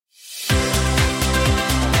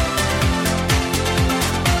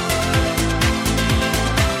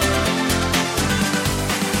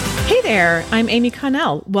there, I'm Amy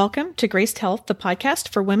Connell. Welcome to Graced Health, the podcast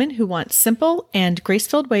for women who want simple and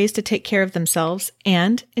grace-filled ways to take care of themselves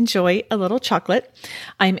and enjoy a little chocolate.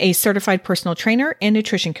 I'm a certified personal trainer and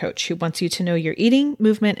nutrition coach who wants you to know your eating,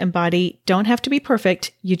 movement, and body don't have to be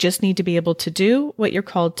perfect. You just need to be able to do what you're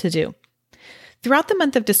called to do. Throughout the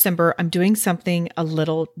month of December, I'm doing something a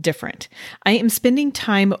little different. I am spending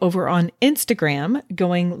time over on Instagram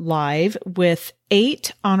going live with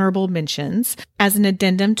 8 honorable mentions as an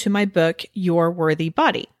addendum to my book, Your Worthy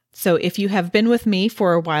Body. So if you have been with me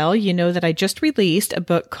for a while, you know that I just released a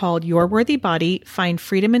book called Your Worthy Body, Find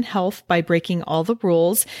Freedom and Health by Breaking All the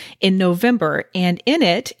Rules in November. And in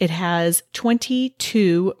it, it has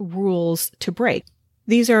 22 rules to break.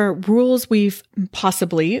 These are rules we've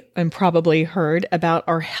possibly and probably heard about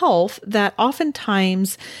our health that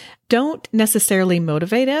oftentimes don't necessarily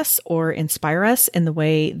motivate us or inspire us in the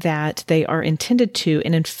way that they are intended to.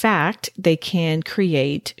 And in fact, they can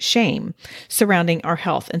create shame surrounding our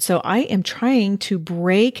health. And so I am trying to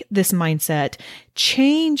break this mindset,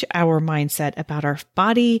 change our mindset about our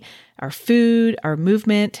body, our food, our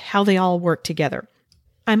movement, how they all work together.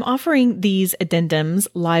 I'm offering these addendums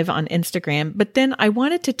live on Instagram, but then I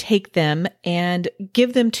wanted to take them and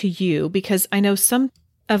give them to you because I know some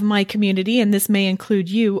of my community, and this may include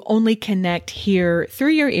you, only connect here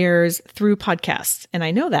through your ears, through podcasts. And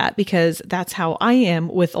I know that because that's how I am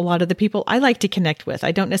with a lot of the people I like to connect with.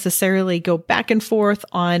 I don't necessarily go back and forth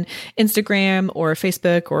on Instagram or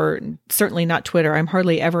Facebook or certainly not Twitter. I'm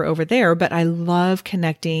hardly ever over there, but I love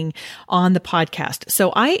connecting on the podcast.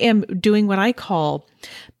 So I am doing what I call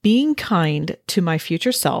being kind to my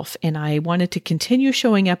future self. And I wanted to continue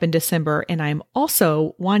showing up in December. And I'm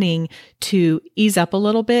also wanting to ease up a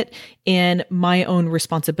little bit in my own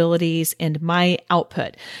responsibilities and my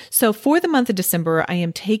output. So for the month of December, I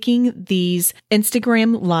am taking these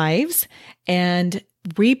Instagram lives and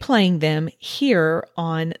replaying them here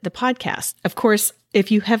on the podcast. Of course, if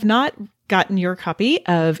you have not gotten your copy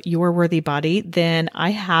of Your Worthy Body, then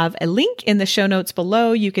I have a link in the show notes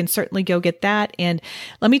below. You can certainly go get that. And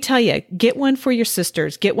let me tell you, get one for your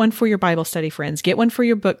sisters, get one for your Bible study friends, get one for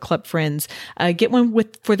your book club friends, get one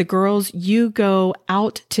for the girls you go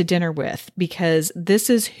out to dinner with, because this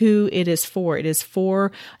is who it is for. It is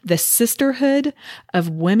for the sisterhood of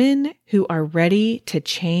women who are ready to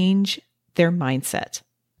change their mindset.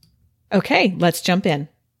 Okay, let's jump in.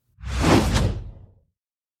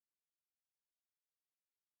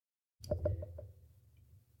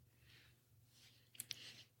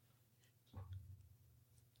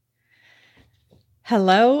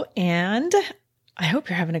 Hello, and I hope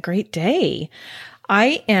you're having a great day.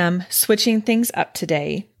 I am switching things up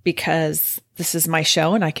today because this is my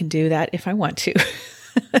show and I can do that if I want to.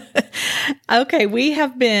 Okay,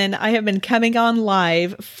 I have been coming on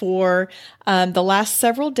live for the last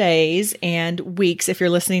several days and weeks, if you're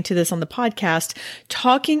listening to this on the podcast,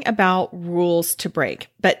 talking about rules to break.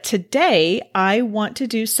 But today I want to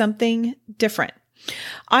do something different.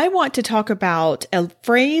 I want to talk about a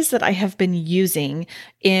phrase that I have been using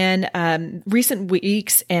in recent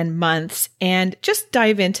weeks and months and just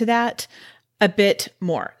dive into that a bit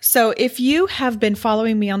more. So if you have been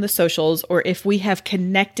following me on the socials, or if we have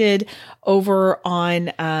connected over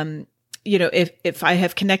on, if I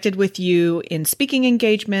have connected with you in speaking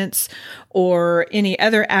engagements or any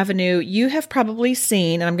other avenue, you have probably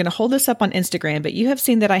seen, and I'm going to hold this up on Instagram, but you have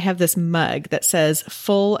seen that I have this mug that says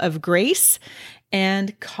full of grace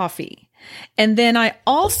and coffee. And then I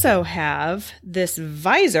also have this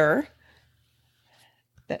visor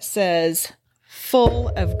that says full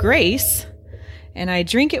of grace, and I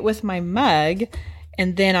drink it with my mug.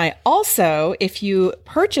 And then I also, if you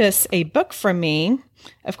purchase a book from me,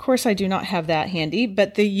 of course I do not have that handy,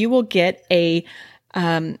 but you will get a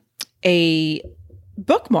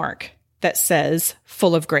bookmark that says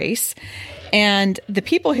full of grace. And the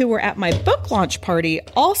people who were at my book launch party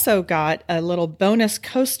also got a little bonus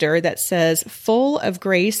coaster that says full of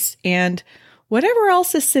grace and whatever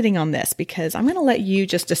else is sitting on this, because I'm going to let you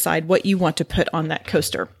just decide what you want to put on that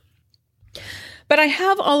coaster. But I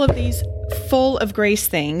have all of these full of grace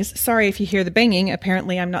things. Sorry if you hear the banging.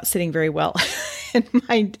 Apparently I'm not sitting very well and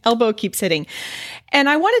my elbow keeps hitting. And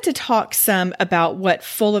I wanted to talk some about what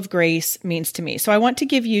full of grace means to me. So I want to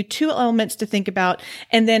give you 2 elements to think about,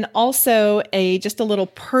 and then also just a little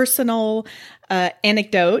personal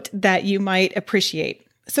anecdote that you might appreciate.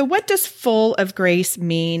 So what does full of grace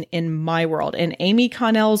mean in my world, in Amy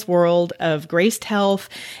Connell's world of graced health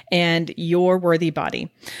and your worthy body?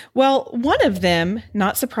 Well, one of them,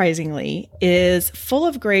 not surprisingly, is full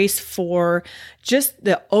of grace for just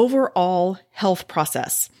the overall health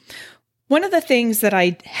process. One of the things that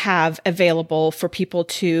I have available for people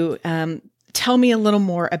to tell me a little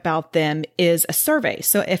more about them is a survey.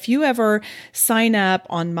 So if you ever sign up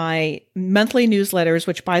on my monthly newsletters,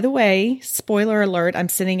 which by the way, spoiler alert, I'm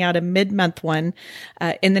sending out a mid-month one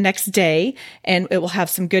in the next day, and it will have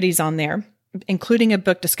some goodies on there, including a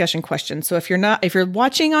book discussion question. So if you're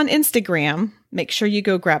watching on Instagram, make sure you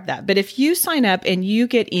go grab that. But if you sign up and you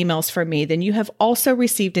get emails from me, then you have also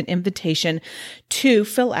received an invitation to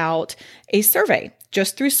fill out a survey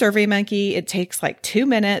just through SurveyMonkey. It takes like 2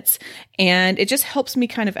 minutes, and it just helps me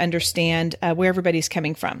kind of understand where everybody's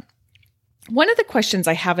coming from. One of the questions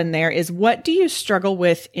I have in there is, what do you struggle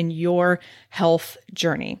with in your health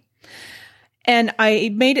journey? And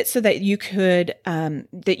I made it so that you could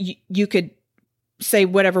you could say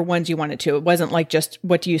whatever ones you wanted to. It wasn't like just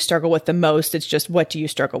what do you struggle with the most. It's just what do you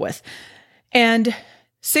struggle with? And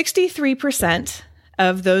 63%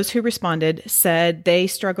 of those who responded said they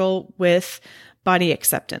struggle with body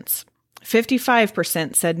acceptance.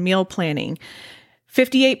 55% said meal planning.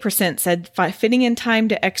 58% said fitting in time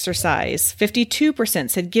to exercise.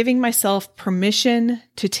 52% said giving myself permission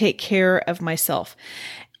to take care of myself.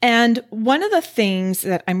 And one of the things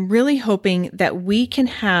that I'm really hoping that we can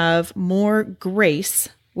have more grace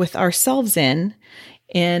with ourselves in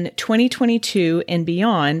 2022 and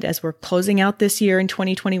beyond, as we're closing out this year in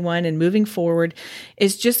 2021 and moving forward,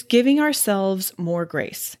 is just giving ourselves more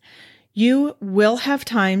grace. You will have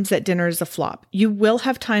times that dinner is a flop. You will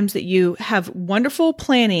have times that you have wonderful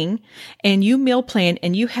planning and you meal plan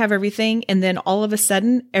and you have everything, and then all of a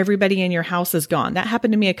sudden everybody in your house is gone. That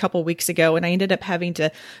happened to me a couple weeks ago, and I ended up having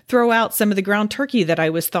to throw out some of the ground turkey that I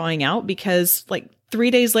was thawing out because like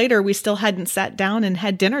 3 days later we still hadn't sat down and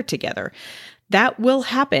had dinner together. That will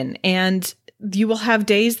happen. And you will have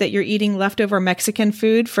days that you're eating leftover Mexican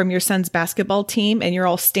food from your son's basketball team and you're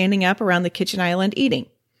all standing up around the kitchen island eating.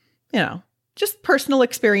 Just personal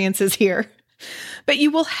experiences here. But you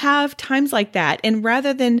will have times like that. And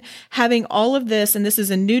rather than having all of this, and this is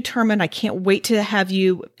a new term, and I can't wait to have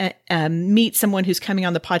you meet someone who's coming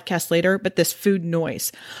on the podcast later, but this food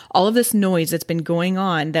noise, all of this noise that's been going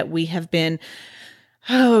on that we have been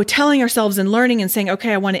telling ourselves and learning and saying,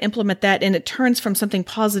 okay, I want to implement that. And it turns from something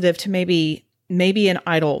positive to maybe an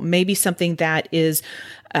idol, maybe something that is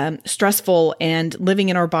stressful and living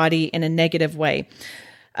in our body in a negative way.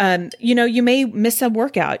 You may miss a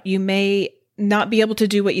workout. You may not be able to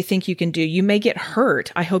do what you think you can do. You may get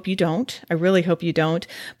hurt. I hope you don't. I really hope you don't.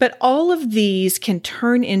 But all of these can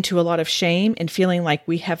turn into a lot of shame and feeling like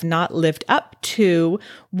we have not lived up to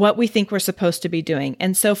what we think we're supposed to be doing.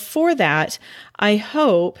 And so for that, I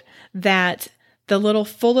hope that the little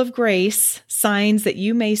full of grace signs that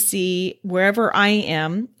you may see wherever I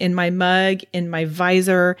am, in my mug, in my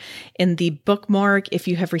visor, in the bookmark, if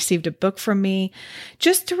you have received a book from me,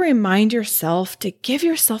 just to remind yourself to give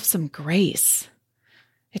yourself some grace.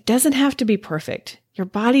 It doesn't have to be perfect. Your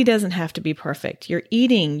body doesn't have to be perfect. Your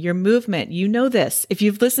eating, your movement, you know this. If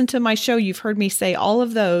you've listened to my show, you've heard me say all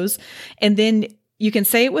of those, and then you can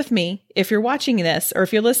say it with me. If you're watching this or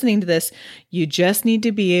if you're listening to this, you just need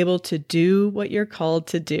to be able to do what you're called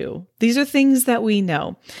to do. These are things that we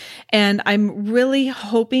know. And I'm really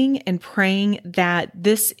hoping and praying that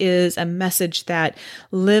this is a message that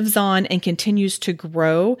lives on and continues to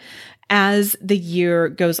grow as the year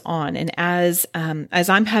goes on. And as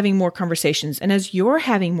I'm having more conversations and as you're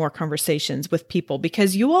having more conversations with people,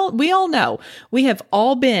 because we all know we have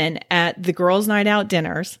all been at the girls' night out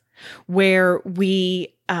dinners where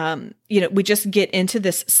we just get into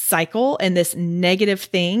this cycle and this negative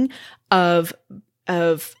thing of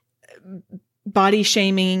body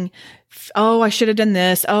shaming. Oh, I should have done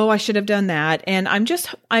this. Oh, I should have done that. And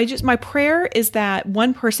my prayer is that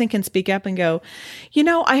one person can speak up and go,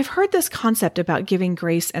 I've heard this concept about giving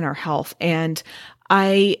grace in our health. And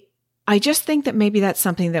I just think that maybe that's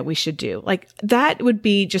something that we should do. Like that would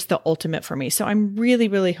be just the ultimate for me. So I'm really,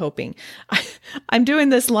 really hoping. I'm doing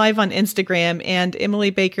this live on Instagram, and Emily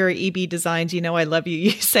Baker, EB Designs, I love you.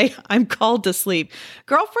 You say, I'm called to sleep.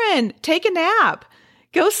 Girlfriend, take a nap.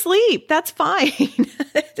 Go sleep. That's fine.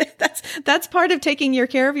 That's part of taking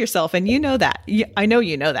care of yourself. And you know that. I know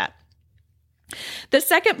you know that. The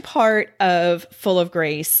second part of Full of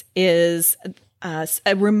Grace is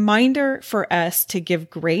a reminder for us to give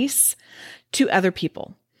grace to other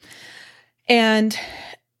people. And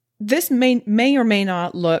this may or may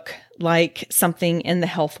not look like something in the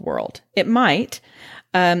health world. It might.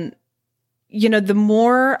 The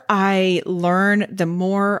more I learn, the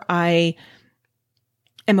more I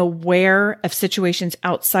am aware of situations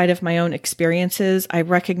outside of my own experiences, I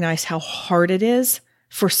recognize how hard it is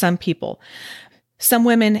for some people. Some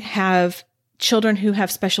women have children who have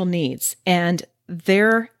special needs, and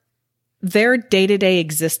their day-to-day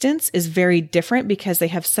existence is very different because they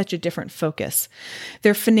have such a different focus.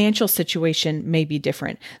 Their financial situation may be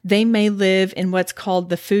different. They may live in what's called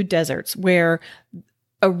the food deserts, where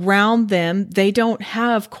around them, they don't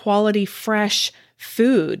have quality, fresh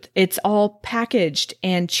food. It's all packaged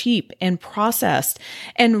and cheap and processed.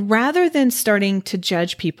 And rather than starting to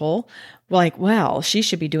judge people like, well, she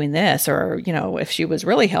should be doing this, or, if she was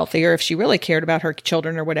really healthy, or if she really cared about her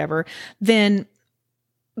children or whatever, then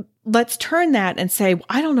let's turn that and say,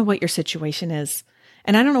 I don't know what your situation is,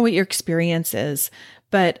 and I don't know what your experience is,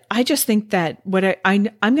 but I just think that I'm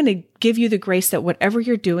going to give you the grace that whatever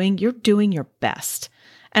you're doing your best.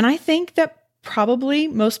 And I think that probably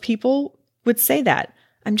most people would say that.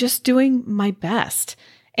 I'm just doing my best.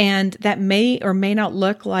 And that may or may not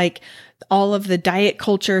look like all of the diet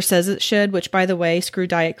culture says it should, which, by the way, screw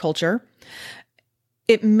diet culture.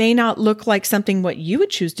 It may not look like something what you would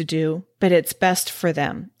choose to do, but it's best for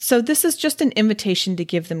them. So this is just an invitation to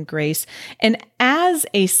give them grace. And as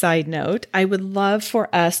a side note, I would love for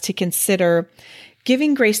us to consider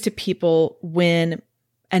giving grace to people when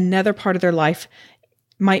another part of their life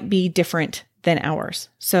might be different than ours.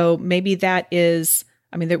 So maybe that is,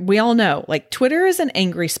 we all know, like, Twitter is an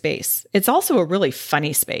angry space. It's also a really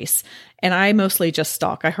funny space. And I mostly just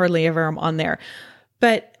stalk. I hardly ever am on there.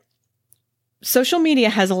 But social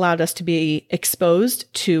media has allowed us to be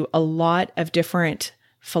exposed to a lot of different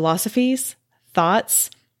philosophies,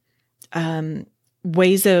 thoughts,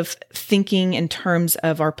 ways of thinking in terms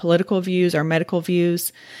of our political views, our medical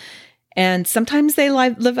views. And sometimes they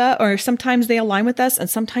live up, or sometimes they align with us, and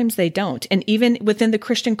sometimes they don't. And even within the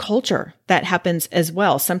Christian culture, that happens as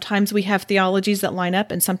well. Sometimes we have theologies that line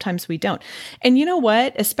up, and sometimes we don't. And you know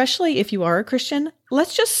what? Especially if you are a Christian,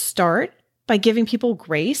 let's just start by giving people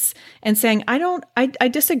grace and saying, I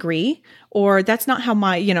disagree, or that's not how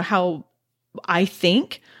how I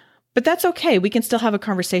think. But that's okay. We can still have a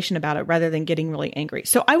conversation about it rather than getting really angry.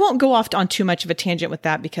 So I won't go off on too much of a tangent with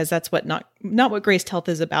that, because that's not what Graced Health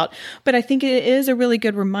is about. But I think it is a really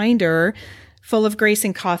good reminder, full of grace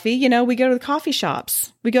and coffee. We go to the coffee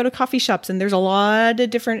shops. And there's a lot of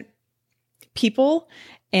different people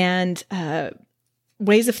and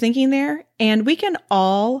ways of thinking there. And we can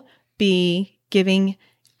all be giving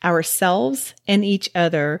ourselves and each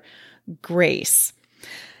other grace.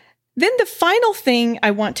 Then the final thing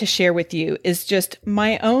I want to share with you is just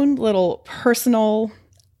my own little personal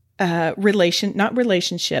not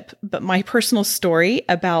relationship, but my personal story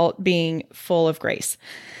about being full of grace.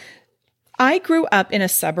 I grew up in a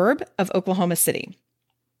suburb of Oklahoma City.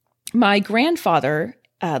 My grandfather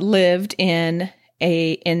lived in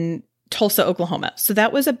Tulsa, Oklahoma. So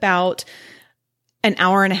that was about an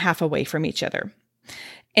hour and a half away from each other.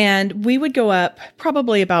 And we would go up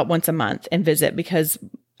probably about once a month and visit, because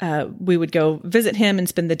we would go visit him and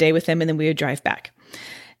spend the day with him, and then we would drive back.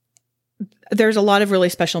 There's a lot of really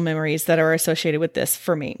special memories that are associated with this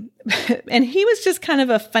for me. And he was just kind of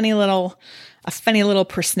a funny little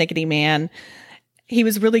persnickety man. He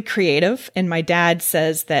was really creative. And my dad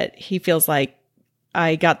says that he feels like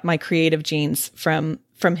I got my creative genes from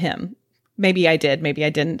him. Maybe I did, maybe I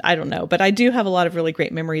didn't. I don't know. But I do have a lot of really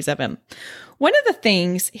great memories of him. One of the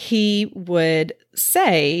things he would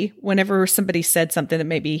say whenever somebody said something that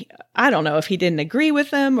maybe, I don't know if he didn't agree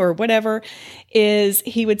with them or whatever, is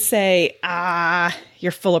he would say,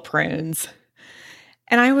 you're full of prunes.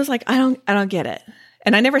 And I was like, I don't get it.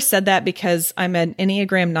 And I never said that because I'm an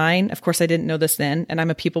Enneagram 9. Of course, I didn't know this then. And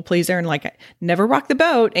I'm a people pleaser, and like, never rock the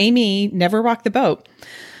boat. Amy, never rock the boat.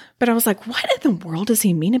 But I was like, what in the world does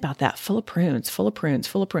he mean about that? Full of prunes, full of prunes,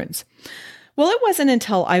 full of prunes. Well, it wasn't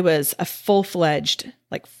until I was a full-fledged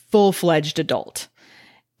adult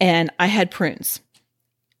and I had prunes.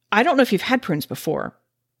 I don't know if you've had prunes before,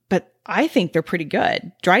 but I think they're pretty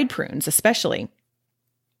good. Dried prunes, especially.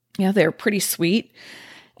 They're pretty sweet.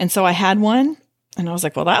 And so I had one and I was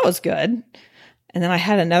like, well, that was good. And then I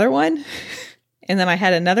had another one and then I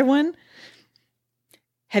had another one.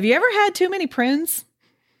 Have you ever had too many prunes?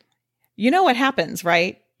 You know what happens,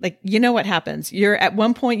 right? Like, you know what happens. At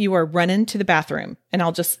one point you are running to the bathroom, and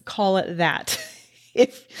I'll just call it that.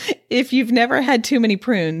 If you've never had too many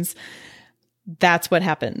prunes, that's what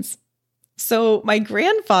happens. So my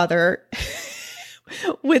grandfather,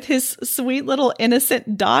 with his sweet little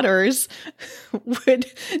innocent daughters,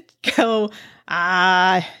 would go,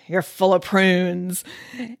 you're full of prunes.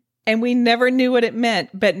 And we never knew what it meant.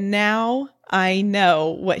 But now I know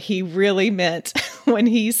what he really meant when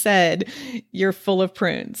he said, "You're full of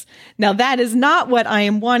prunes." Now, that is not what I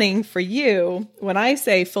am wanting for you. When I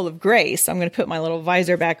say full of grace, I'm going to put my little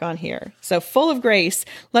visor back on here. So full of grace,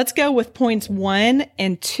 let's go with points 1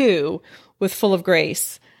 and 2 with full of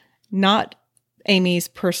grace, not Amy's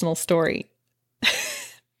personal story.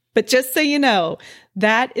 But just so you know,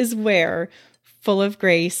 that is where full of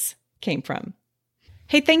grace came from.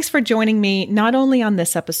 Hey, thanks for joining me, not only on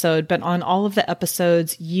this episode, but on all of the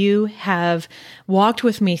episodes you have walked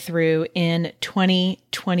with me through in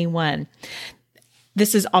 2021.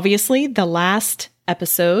 This is obviously the last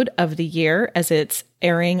episode of the year as it's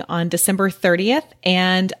airing on December 30th,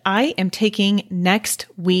 and I am taking next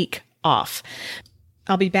week off.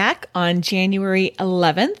 I'll be back on January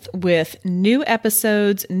 11th with new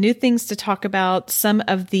episodes, new things to talk about. Some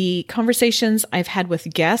of the conversations I've had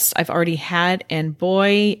with guests I've already had, and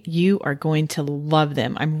boy, you are going to love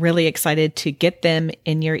them. I'm really excited to get them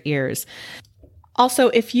in your ears. Also,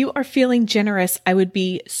 if you are feeling generous, I would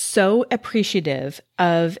be so appreciative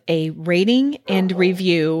of a rating and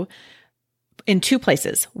review in 2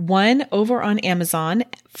 places. One, over on Amazon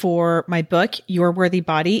for my book, Your Worthy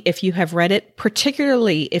Body. If you have read it,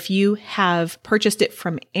 particularly if you have purchased it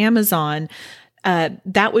from Amazon,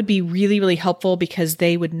 that would be really, really helpful because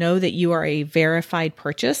they would know that you are a verified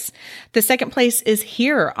purchase. The second place is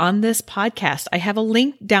here on this podcast. I have a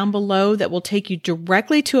link down below that will take you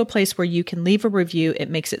directly to a place where you can leave a review.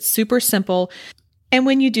 It makes it super simple. And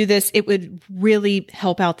when you do this, it would really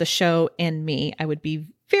help out the show and me. I would be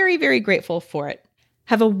very, very grateful for it.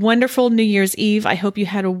 Have a wonderful New Year's Eve. I hope you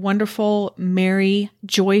had a wonderful, merry,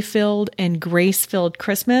 joy-filled, and grace-filled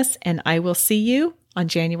Christmas, and I will see you on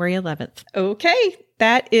January 11th. Okay,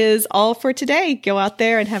 that is all for today. Go out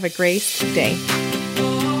there and have a grace day.